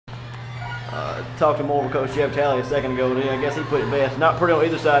Talked to Mooreville coach Jeff Talley a second ago. I guess he put it best. Not pretty on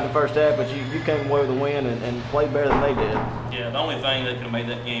either side in the first half, but you came away with a win and played better than they did. Yeah, the only thing that could have made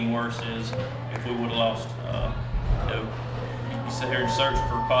that game worse is if we would have lost. You sit here and search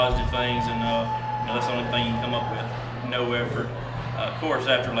for positive things, and that's the only thing you can come up with. No effort. Of course,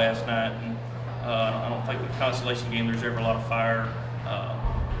 after last night, and I don't think the consolation game there's ever a lot of fire,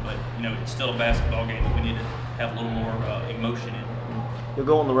 but it's still a basketball game that we need to have a little more emotion in. You'll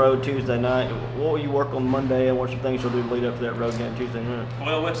go on the road Tuesday night. What will you work on Monday, and what are some things you'll do to lead up to that road game Tuesday night?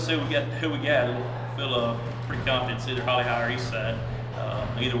 Well, we'll have to see who we got. We'll feel pretty confident it's either Holly High or East Side.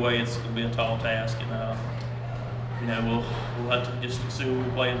 Either way, it's going to be a tall task, and we'll have to just see who we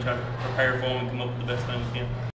play and try to prepare for them and come up with the best thing we can.